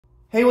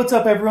Hey, what's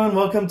up everyone?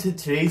 Welcome to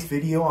today's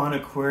video on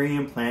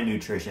aquarium plant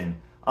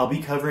nutrition. I'll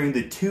be covering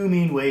the two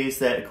main ways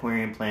that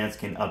aquarium plants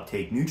can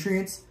uptake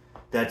nutrients.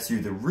 That's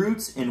through the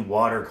roots and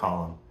water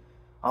column.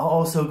 I'll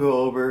also go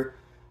over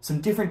some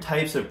different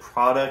types of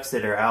products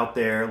that are out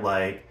there,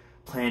 like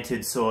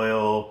planted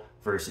soil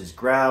versus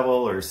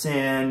gravel or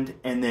sand,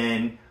 and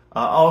then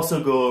I'll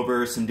also go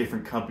over some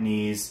different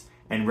companies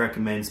and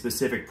recommend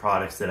specific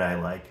products that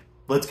I like.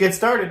 Let's get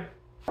started.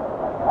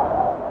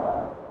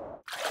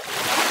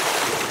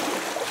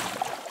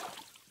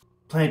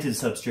 Planted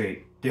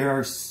substrate. There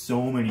are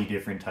so many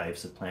different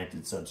types of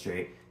planted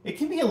substrate. It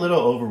can be a little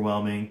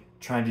overwhelming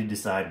trying to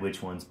decide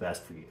which one's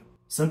best for you.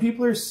 Some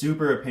people are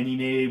super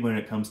opinionated when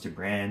it comes to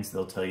brands.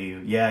 They'll tell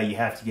you, yeah, you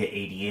have to get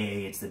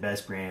ADA, it's the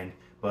best brand.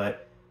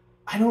 But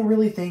I don't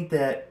really think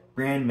that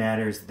brand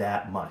matters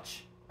that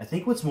much. I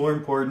think what's more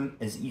important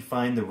is you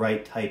find the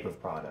right type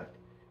of product.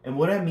 And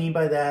what I mean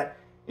by that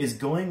is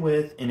going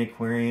with an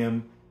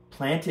aquarium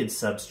planted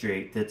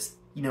substrate that's,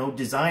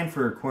 designed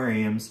for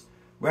aquariums,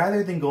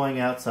 rather than going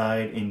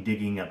outside and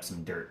digging up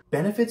some dirt.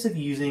 Benefits of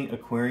using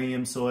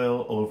aquarium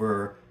soil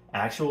over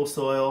actual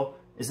soil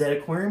is that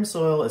aquarium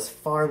soil is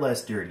far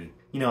less dirty.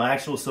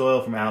 Actual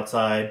soil from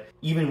outside,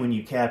 even when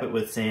you cap it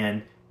with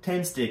sand,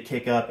 tends to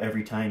kick up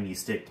every time you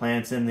stick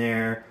plants in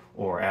there,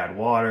 or add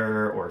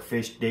water, or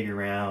fish dig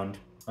around.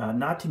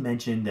 Not to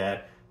mention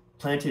that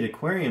planted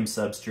aquarium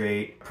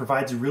substrate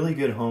provides a really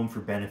good home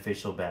for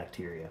beneficial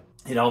bacteria.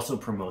 It also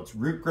promotes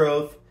root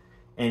growth,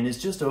 and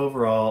is just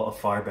overall a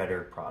far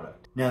better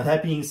product. Now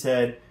that being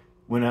said,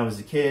 when I was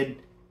a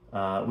kid,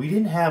 we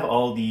didn't have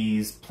all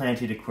these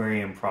planted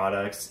aquarium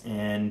products,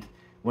 and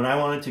when I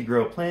wanted to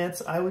grow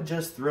plants, I would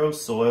just throw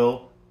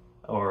soil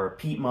or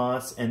peat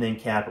moss and then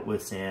cap it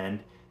with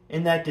sand,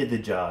 and that did the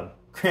job.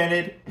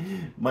 Granted,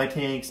 my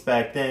tanks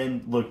back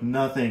then looked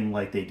nothing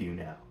like they do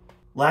now.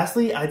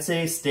 Lastly, I'd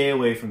say stay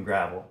away from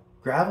gravel.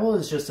 Gravel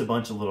is just a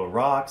bunch of little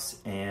rocks,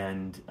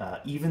 and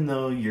even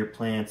though your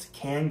plants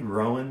can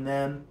grow in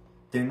them,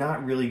 they're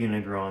not really going to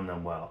grow in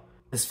them well.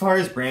 As far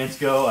as brands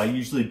go, I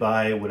usually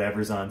buy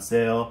whatever's on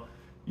sale.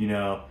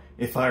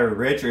 If I were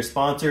rich or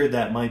sponsored,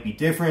 that might be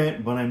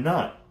different, but I'm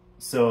not.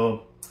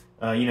 So,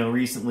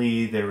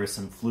 recently there was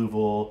some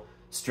fluval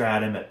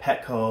stratum at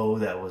Petco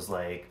that was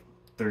like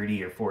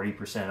 30 or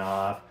 40%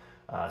 off.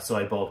 So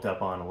I bulked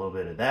up on a little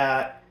bit of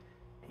that.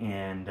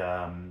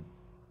 And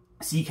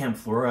sea chem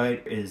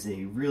fluoride is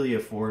a really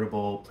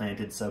affordable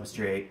planted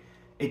substrate.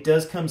 It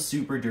does come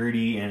super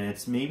dirty, and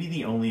it's maybe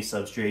the only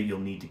substrate you'll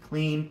need to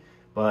clean,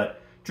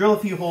 but drill a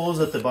few holes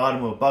at the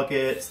bottom of a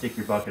bucket, stick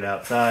your bucket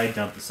outside,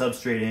 dump the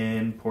substrate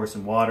in, pour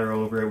some water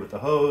over it with a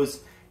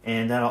hose,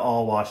 and that'll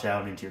all wash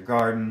out into your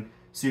garden.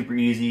 Super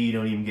easy, you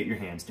don't even get your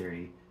hands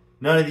dirty.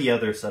 None of the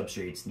other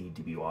substrates need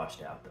to be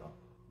washed out though.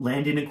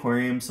 Land in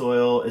aquarium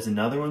soil is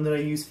another one that I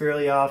use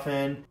fairly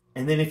often.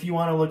 And then if you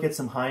want to look at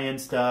some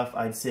high-end stuff,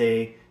 I'd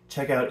say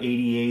check out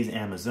ADA's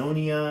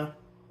Amazonia.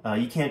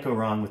 You can't go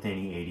wrong with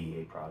any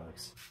ADA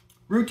products.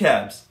 Root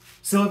tabs.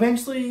 So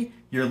eventually,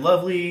 your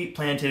lovely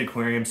planted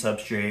aquarium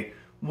substrate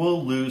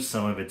will lose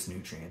some of its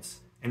nutrients.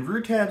 And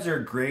root tabs are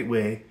a great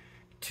way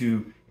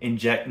to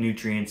inject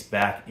nutrients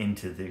back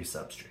into the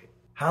substrate.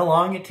 How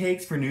long it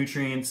takes for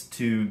nutrients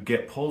to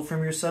get pulled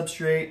from your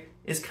substrate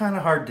is kind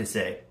of hard to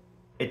say.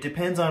 It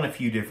depends on a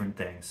few different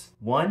things.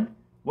 One,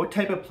 what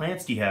type of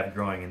plants do you have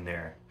growing in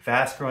there?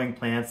 Fast-growing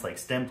plants like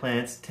stem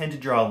plants tend to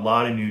draw a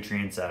lot of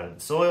nutrients out of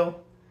the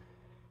soil.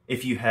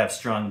 If you have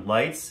strong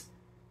lights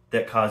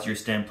that cause your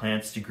stem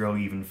plants to grow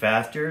even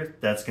faster,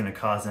 that's going to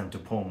cause them to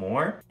pull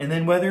more. And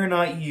then whether or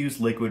not you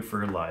use liquid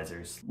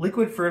fertilizers.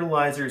 Liquid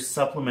fertilizers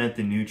supplement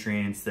the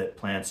nutrients that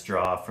plants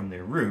draw from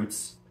their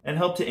roots and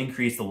help to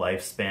increase the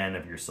lifespan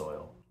of your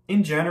soil.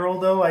 In general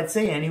though, I'd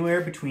say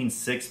anywhere between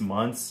 6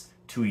 months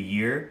to a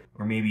year,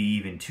 or maybe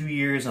even 2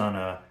 years on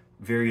a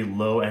very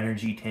low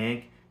energy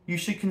tank, you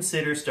should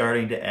consider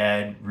starting to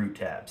add root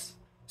tabs.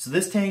 So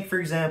this tank, for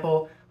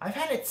example, I've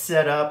had it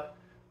set up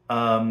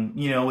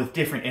with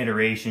different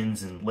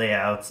iterations and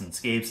layouts and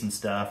scapes and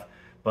stuff,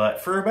 but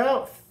for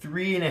about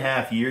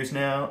 3.5 years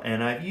now,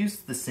 and I've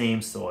used the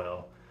same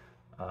soil.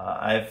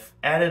 I've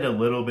added a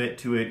little bit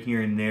to it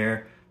here and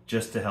there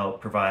just to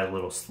help provide a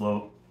little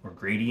slope or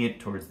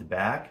gradient towards the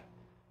back.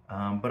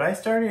 But I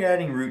started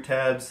adding root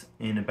tabs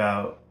in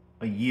about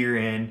a year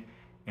in,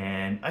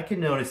 and I could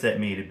notice that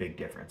made a big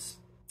difference.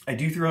 I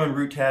do throw in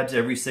root tabs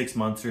every 6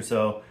 months or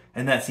so,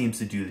 and that seems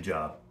to do the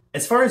job.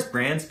 As far as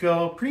brands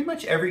go, pretty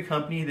much every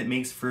company that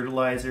makes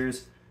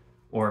fertilizers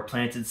or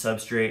planted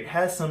substrate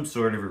has some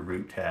sort of a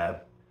root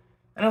tab.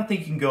 I don't think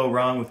you can go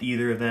wrong with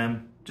either of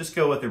them. Just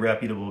go with a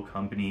reputable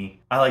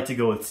company. I like to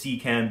go with Sea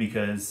Chem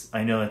because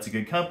I know that's a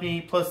good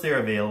company, plus they're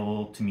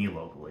available to me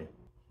locally.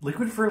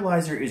 Liquid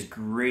fertilizer is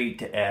great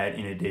to add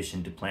in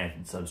addition to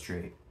planted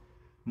substrate.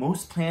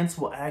 Most plants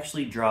will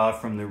actually draw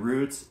from the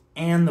roots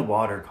and the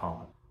water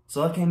column.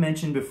 So like I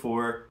mentioned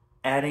before,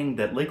 adding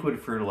that liquid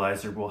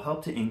fertilizer will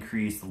help to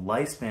increase the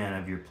lifespan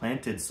of your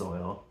planted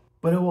soil,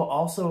 but it will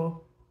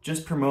also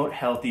just promote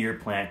healthier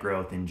plant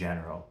growth in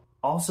general.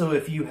 Also,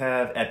 if you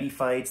have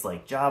epiphytes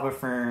like Java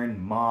fern,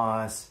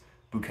 moss,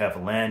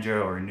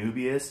 bucephalandra, or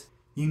anubias,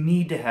 you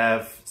need to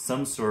have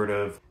some sort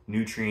of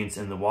nutrients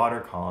in the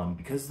water column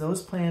because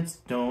those plants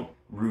don't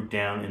root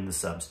down in the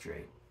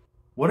substrate.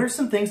 What are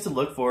some things to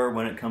look for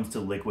when it comes to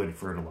liquid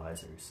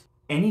fertilizers?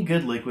 Any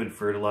good liquid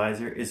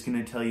fertilizer is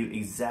going to tell you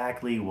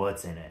exactly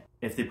what's in it.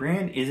 If the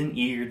brand isn't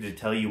eager to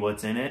tell you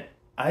what's in it,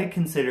 I'd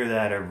consider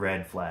that a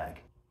red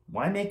flag.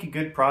 Why make a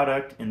good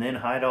product and then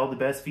hide all the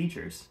best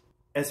features?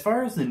 As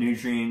far as the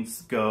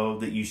nutrients go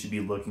that you should be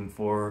looking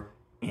for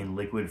in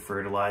liquid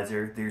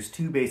fertilizer, there's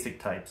two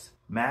basic types,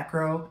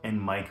 macro and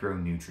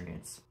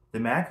micronutrients. The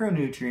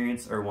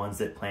macronutrients are ones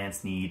that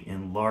plants need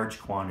in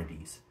large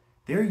quantities.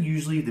 They're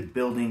usually the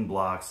building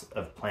blocks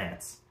of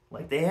plants.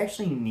 Like they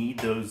actually need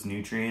those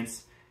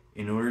nutrients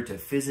in order to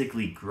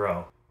physically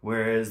grow.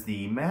 Whereas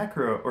the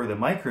macro or the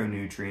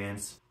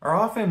micronutrients are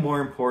often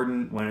more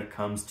important when it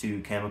comes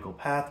to chemical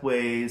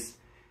pathways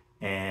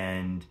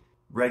and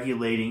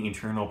regulating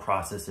internal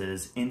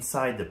processes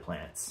inside the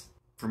plants.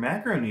 For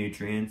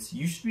macronutrients,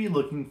 you should be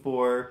looking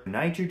for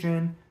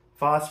nitrogen,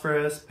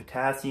 phosphorus,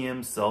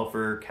 potassium,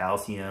 sulfur,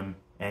 calcium,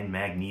 and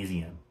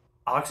magnesium.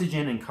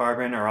 Oxygen and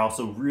carbon are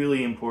also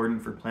really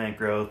important for plant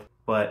growth,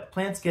 but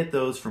plants get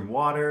those from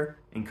water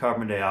and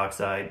carbon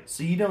dioxide,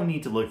 so you don't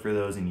need to look for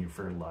those in your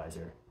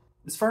fertilizer.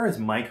 As far as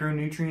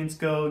micronutrients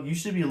go, you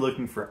should be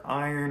looking for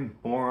iron,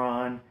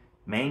 boron,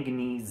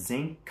 manganese,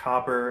 zinc,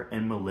 copper,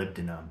 and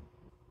molybdenum.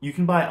 You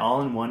can buy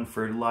all-in-one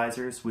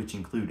fertilizers, which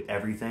include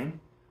everything,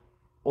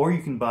 or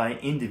you can buy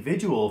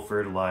individual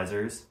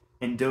fertilizers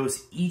and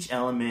dose each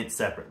element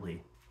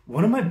separately.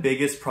 One of my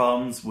biggest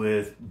problems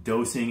with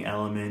dosing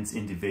elements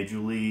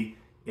individually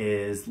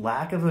is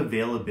lack of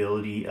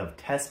availability of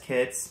test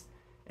kits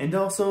and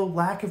also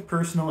lack of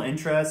personal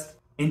interest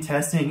in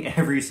testing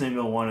every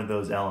single one of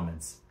those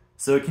elements.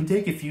 So it can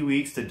take a few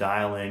weeks to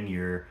dial in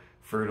your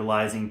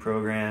fertilizing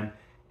program,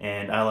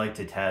 and I like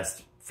to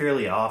test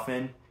fairly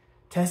often.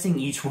 Testing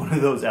each one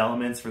of those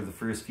elements for the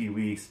first few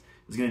weeks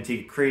is going to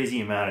take a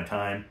crazy amount of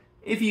time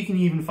if you can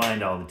even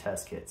find all the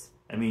test kits.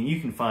 I mean, you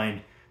can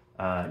find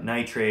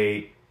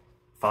nitrate,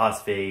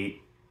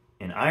 phosphate,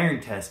 and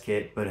iron test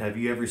kit, but have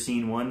you ever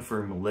seen one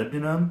for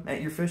molybdenum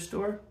at your fish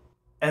store?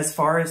 As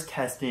far as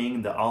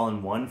testing the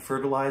all-in-one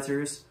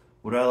fertilizers,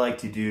 what I like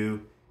to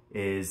do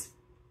is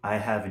I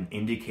have an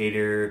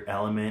indicator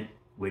element,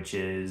 which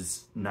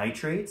is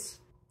nitrates.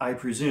 I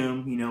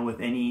presume, with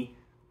any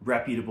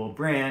reputable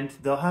brand,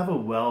 they'll have a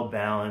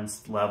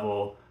well-balanced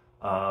level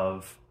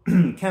of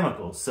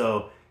chemicals.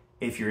 So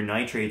if your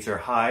nitrates are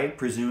high,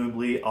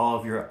 presumably all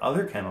of your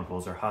other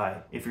chemicals are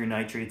high. If your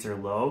nitrates are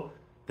low,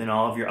 then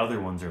all of your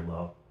other ones are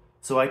low.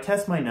 So I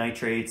test my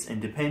nitrates,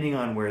 and depending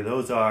on where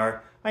those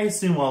are, I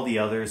assume all the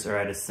others are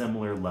at a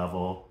similar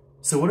level.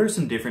 So what are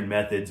some different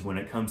methods when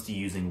it comes to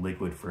using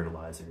liquid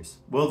fertilizers?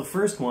 Well, the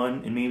first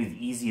one, and maybe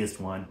the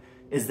easiest one,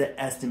 is the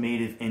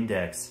estimative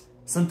index,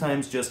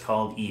 sometimes just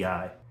called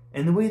EI.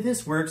 And the way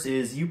this works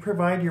is you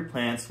provide your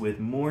plants with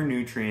more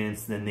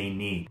nutrients than they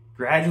need.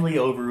 Gradually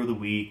over the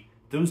week,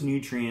 those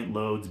nutrient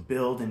loads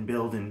build and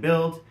build and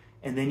build,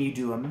 and then you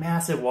do a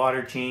massive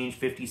water change,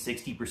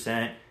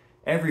 50–60%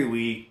 every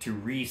week to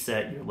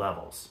reset your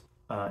levels.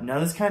 Now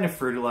this kind of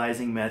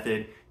fertilizing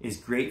method is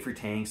great for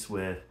tanks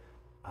with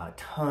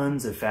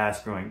tons of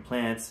fast-growing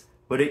plants,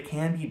 but it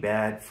can be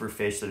bad for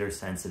fish that are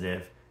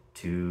sensitive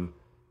to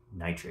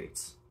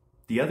nitrates.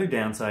 The other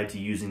downside to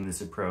using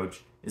this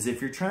approach is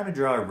if you're trying to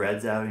draw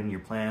reds out in your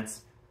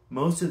plants,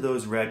 most of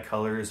those red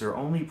colors are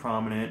only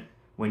prominent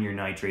when your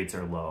nitrates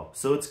are low.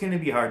 So it's going to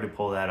be hard to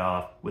pull that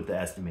off with the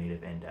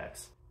estimative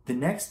index. The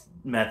next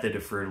method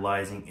of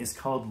fertilizing is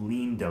called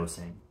lean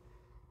dosing.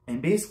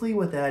 And basically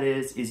what that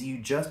is you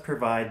just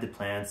provide the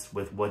plants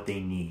with what they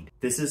need.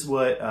 This is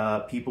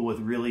what people with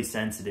really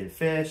sensitive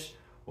fish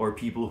or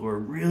people who are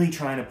really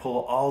trying to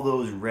pull all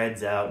those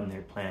reds out in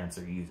their plants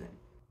are using.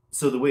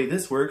 So the way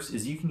this works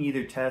is you can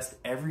either test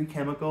every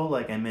chemical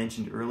like I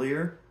mentioned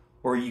earlier,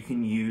 or you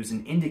can use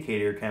an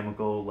indicator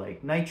chemical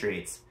like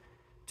nitrates.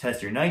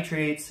 Test your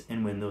nitrates,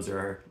 and when those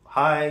are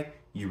high,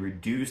 you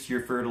reduce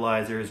your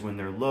fertilizers. When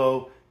they're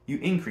low, you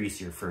increase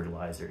your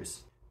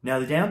fertilizers. Now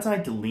the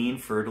downside to lean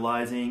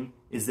fertilizing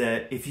is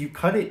that if you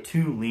cut it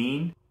too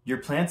lean, your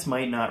plants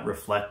might not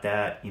reflect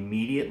that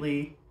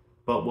immediately,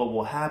 but what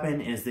will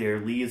happen is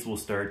their leaves will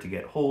start to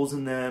get holes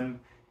in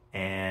them,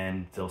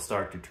 and they'll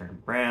start to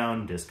turn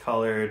brown,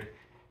 discolored,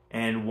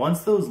 and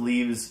once those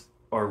leaves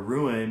are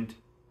ruined,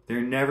 they're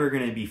never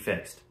going to be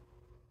fixed.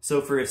 So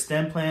for a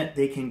stem plant,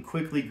 they can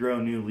quickly grow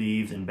new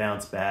leaves and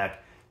bounce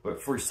back, but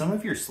for some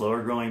of your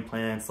slower growing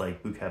plants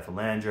like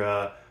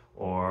bucephalandra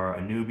or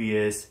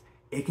anubias,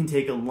 it can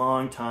take a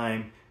long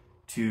time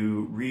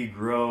to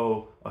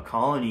regrow a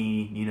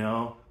colony,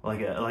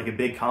 like a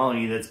big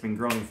colony that's been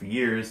growing for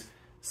years.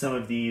 Some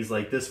of these,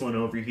 like this one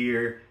over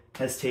here,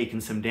 has taken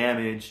some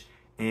damage,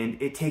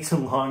 and it takes a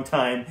long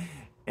time,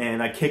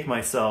 and I kick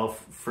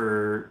myself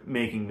for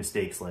making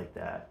mistakes like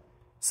that.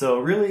 So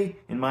really,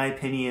 in my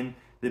opinion,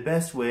 the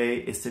best way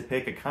is to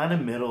pick a kind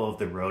of middle of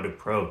the road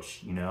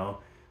approach,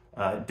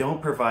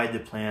 Don't provide the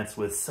plants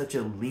with such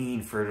a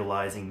lean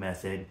fertilizing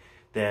method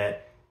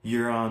that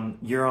you're on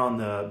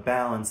the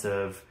balance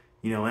of,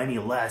 any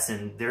less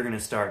and they're going to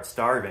start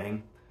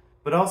starving.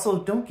 But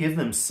also don't give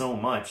them so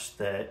much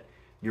that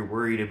you're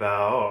worried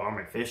about, oh, are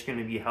my fish going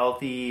to be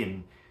healthy?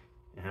 And,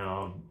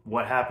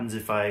 what happens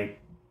if I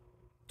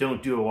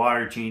don't do a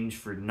water change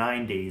for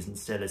 9 days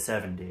instead of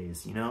 7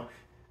 days,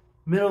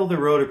 Middle of the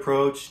road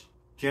approach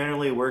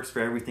generally works for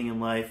everything in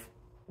life,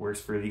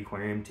 works for the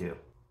aquarium too.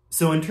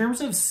 So in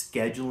terms of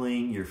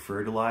scheduling your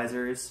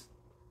fertilizers,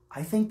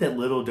 I think that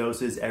little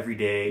doses every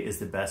day is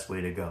the best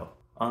way to go.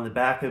 On the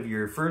back of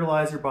your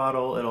fertilizer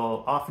bottle,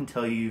 it'll often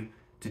tell you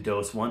to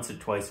dose once or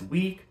twice a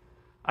week.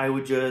 I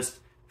would just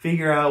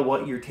figure out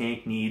what your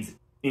tank needs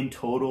in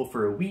total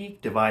for a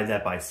week, divide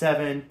that by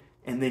 7,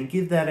 and then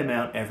give that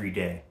amount every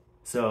day.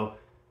 So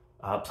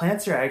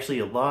plants are actually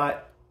a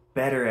lot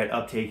better at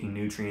uptaking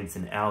nutrients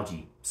than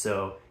algae.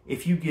 So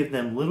if you give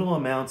them little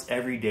amounts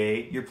every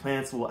day, your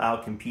plants will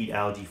outcompete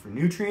algae for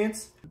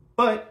nutrients.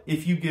 But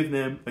if you give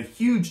them a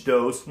huge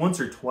dose once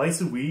or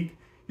twice a week,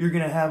 you're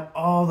going to have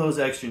all those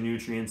extra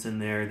nutrients in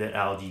there that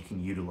algae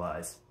can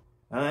utilize.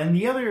 And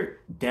the other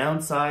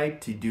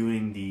downside to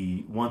doing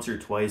the once or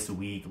twice a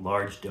week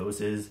large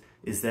doses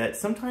is that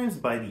sometimes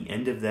by the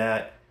end of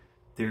that,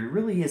 there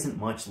really isn't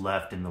much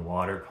left in the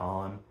water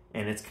column,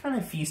 and it's kind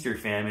of feast or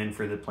famine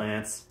for the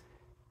plants.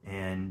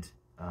 And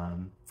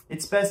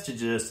it's best to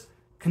just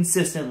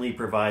consistently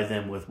provide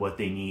them with what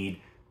they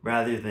need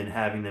rather than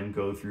having them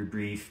go through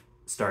brief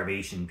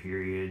starvation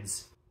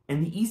periods.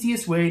 And the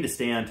easiest way to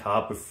stay on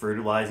top of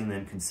fertilizing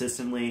them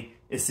consistently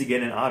is to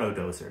get an auto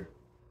doser.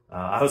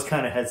 I was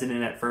kind of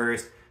hesitant at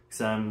first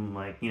because I'm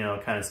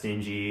kind of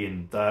stingy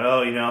and thought,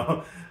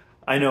 oh,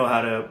 I know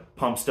how to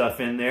pump stuff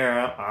in there.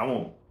 I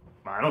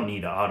don't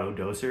need an auto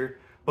doser.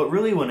 But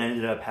really what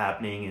ended up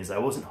happening is I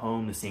wasn't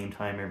home the same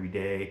time every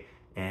day.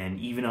 And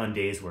even on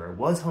days where I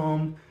was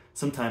home,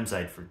 sometimes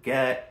I'd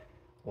forget,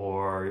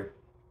 or,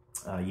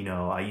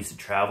 I used to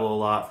travel a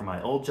lot for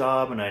my old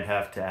job and I'd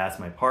have to ask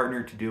my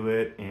partner to do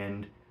it.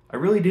 And I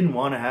really didn't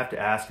want to have to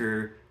ask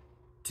her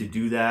to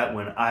do that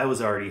when I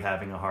was already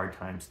having a hard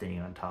time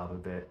staying on top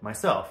of it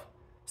myself.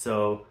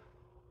 So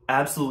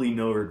absolutely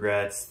no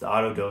regrets. The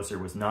auto doser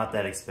was not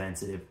that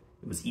expensive.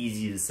 It was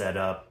easy to set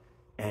up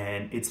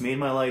and it's made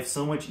my life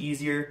so much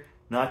easier,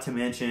 not to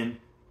mention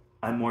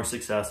I'm more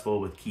successful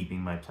with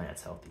keeping my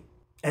plants healthy.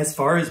 As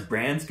far as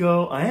brands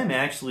go, I am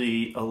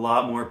actually a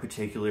lot more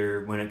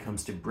particular when it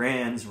comes to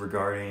brands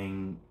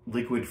regarding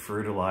liquid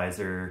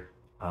fertilizer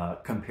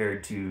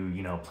compared to,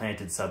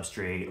 planted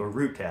substrate or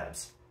root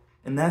tabs.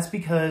 And that's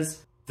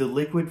because the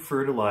liquid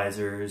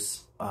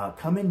fertilizers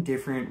come in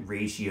different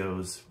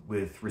ratios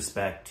with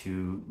respect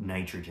to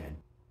nitrogen.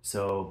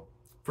 So,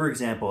 for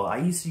example, I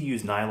used to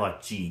use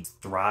Nylock G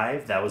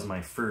Thrive. That was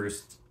my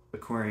first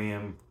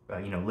aquarium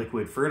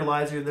liquid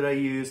fertilizer that I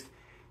used,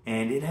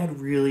 and it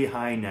had really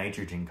high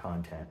nitrogen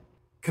content.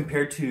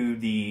 Compared to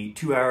the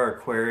 2-Hour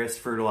Aquarius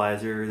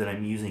fertilizer that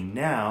I'm using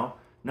now,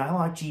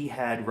 Nylock G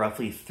had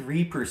roughly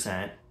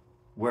 3%,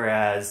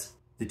 whereas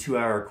the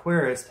 2-Hour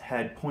Aquarius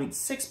had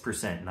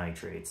 0.6%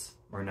 nitrates,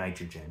 or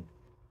nitrogen.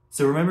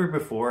 So remember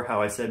before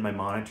how I said my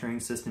monitoring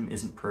system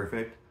isn't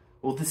perfect?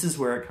 Well, this is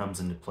where it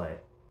comes into play.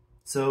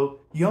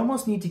 So you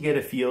almost need to get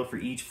a feel for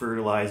each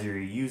fertilizer you're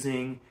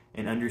using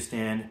and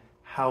understand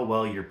how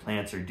well your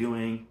plants are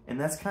doing, and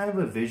that's kind of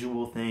a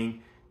visual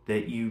thing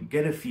that you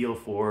get a feel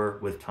for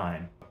with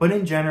time. But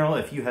in general,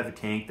 if you have a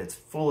tank that's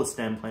full of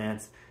stem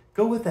plants,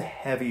 go with a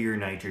heavier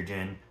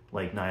nitrogen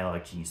like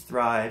Nylock G's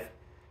Thrive.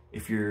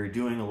 If you're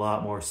doing a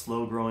lot more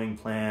slow growing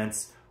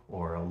plants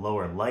or a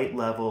lower light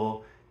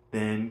level,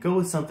 then go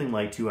with something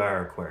like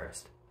 2-Hour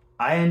Aquarius.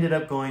 I ended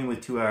up going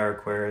with 2-Hour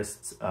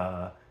Aquarius,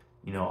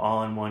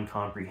 all-in-one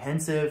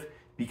comprehensive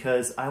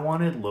because I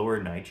wanted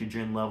lower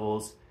nitrogen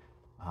levels.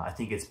 I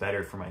think it's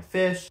better for my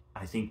fish.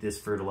 I think this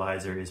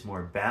fertilizer is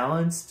more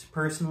balanced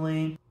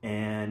personally,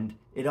 and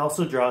it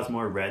also draws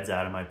more reds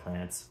out of my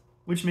plants,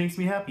 which makes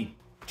me happy.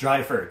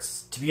 Dry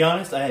ferts. To be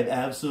honest, I have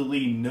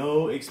absolutely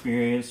no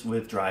experience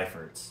with dry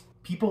ferts.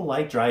 People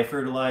like dry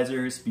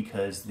fertilizers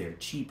because they're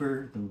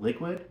cheaper than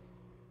liquid.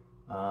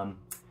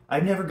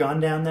 I've never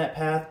gone down that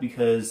path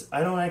because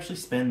I don't actually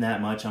spend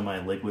that much on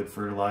my liquid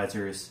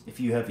fertilizers. If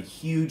you have a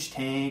huge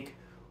tank,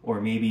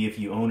 or maybe if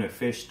you own a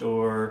fish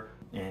store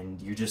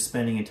and you're just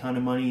spending a ton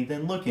of money,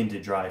 then look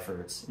into dry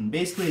ferts. And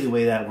basically the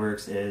way that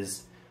works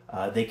is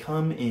they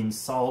come in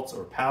salts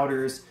or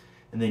powders,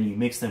 and then you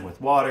mix them with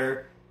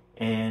water,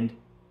 and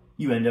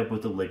you end up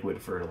with a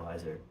liquid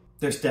fertilizer.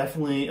 There's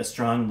definitely a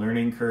strong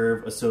learning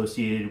curve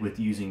associated with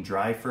using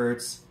dry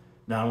ferts,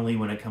 not only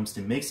when it comes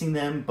to mixing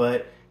them,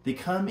 but they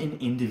come in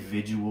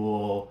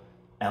individual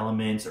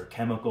elements or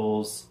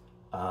chemicals.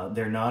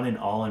 They're not an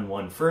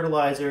all-in-one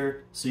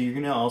fertilizer, so you're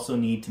going to also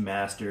need to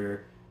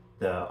master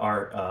the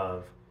art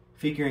of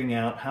figuring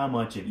out how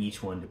much of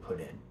each one to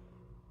put in.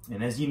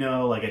 And as you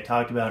know, like I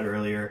talked about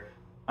earlier,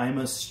 I'm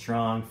a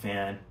strong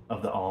fan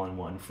of the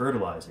all-in-one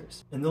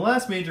fertilizers. And the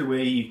last major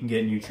way you can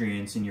get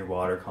nutrients in your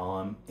water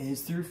column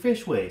is through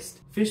fish waste.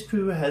 Fish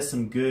poo has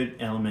some good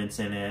elements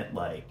in it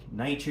like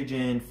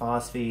nitrogen,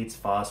 phosphates,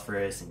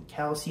 phosphorus, and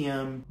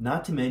calcium.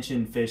 Not to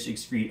mention fish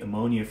excrete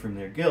ammonia from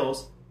their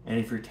gills, and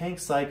if your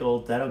tank's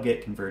cycled, that'll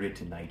get converted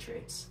to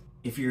nitrates.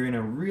 If you're in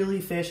a really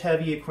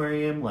fish-heavy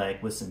aquarium,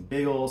 like with some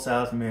big old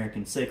South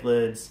American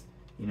cichlids,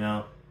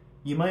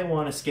 you might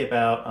want to skip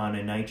out on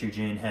a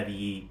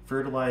nitrogen-heavy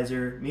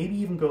fertilizer, maybe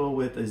even go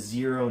with a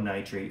zero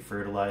nitrate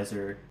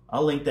fertilizer.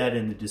 I'll link that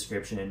in the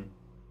description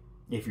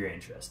if you're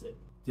interested.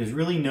 There's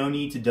really no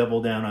need to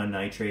double down on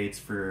nitrates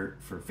for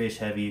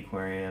fish-heavy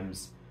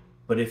aquariums,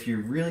 but if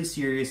you're really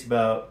serious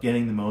about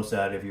getting the most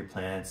out of your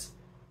plants,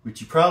 which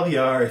you probably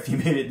are if you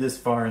made it this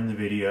far in the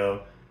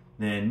video,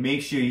 then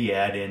make sure you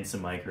add in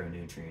some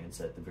micronutrients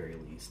at the very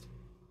least.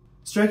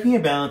 Striking a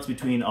balance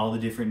between all the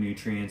different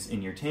nutrients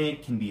in your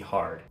tank can be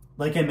hard.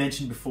 Like I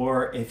mentioned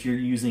before, if you're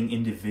using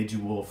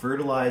individual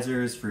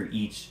fertilizers for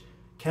each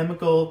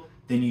chemical,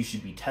 then you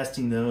should be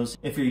testing those.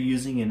 If you're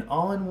using an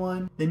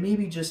all-in-one, then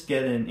maybe just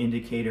get an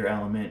indicator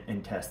element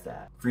and test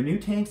that. For new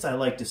tanks, I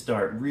like to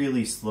start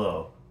really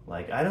slow.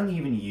 Like, I don't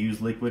even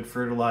use liquid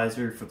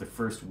fertilizer for the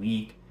first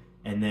week,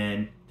 and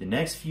then the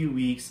next few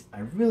weeks, I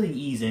really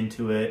ease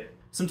into it.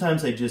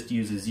 Sometimes I just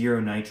use a zero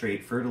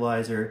nitrate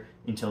fertilizer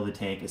until the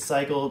tank is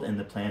cycled and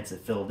the plants have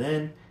filled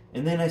in,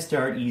 and then I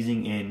start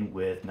easing in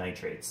with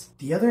nitrates.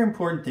 The other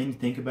important thing to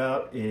think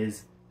about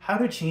is how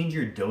to change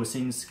your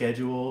dosing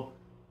schedule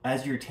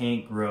as your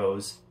tank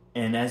grows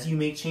and as you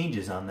make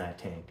changes on that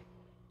tank.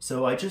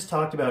 So I just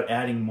talked about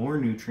adding more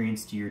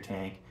nutrients to your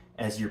tank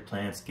as your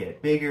plants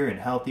get bigger and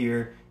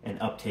healthier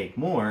and uptake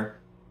more.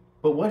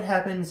 But what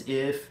happens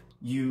if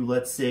you,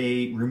 let's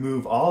say,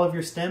 remove all of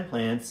your stem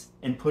plants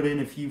and put in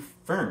a few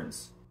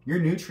ferns? Your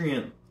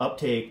nutrient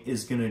uptake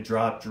is going to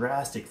drop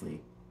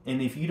drastically.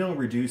 And if you don't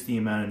reduce the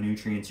amount of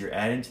nutrients you're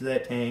adding to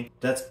that tank,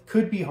 that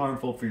could be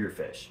harmful for your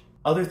fish.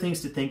 Other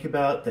things to think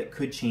about that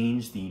could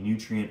change the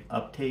nutrient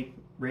uptake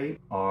rate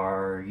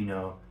are,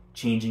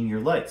 changing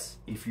your lights.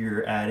 If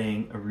you're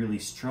adding a really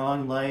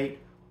strong light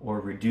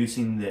or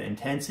reducing the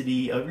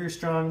intensity of your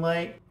strong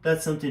light,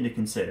 that's something to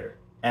consider.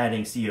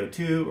 Adding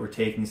CO2 or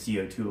taking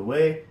CO2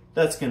 away,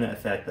 that's going to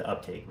affect the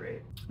uptake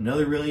rate.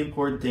 Another really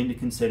important thing to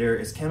consider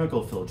is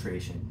chemical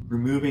filtration.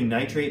 Removing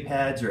nitrate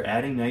pads or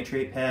adding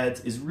nitrate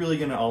pads is really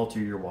going to alter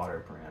your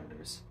water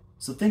parameters.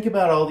 So think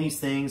about all these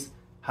things,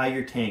 how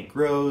your tank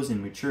grows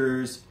and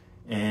matures,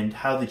 and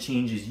how the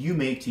changes you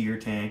make to your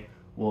tank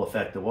will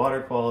affect the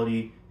water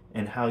quality,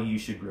 and how you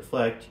should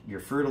reflect your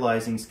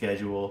fertilizing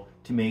schedule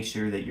to make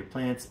sure that your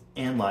plants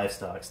and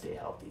livestock stay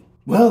healthy.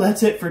 Well,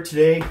 that's it for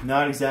today.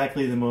 Not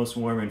exactly the most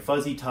warm and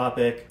fuzzy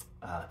topic.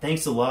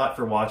 Thanks a lot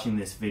for watching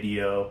this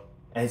video.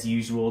 As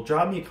usual,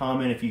 drop me a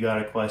comment if you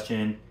got a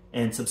question,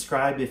 and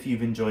subscribe if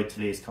you've enjoyed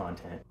today's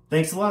content.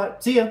 Thanks a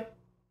lot. See ya!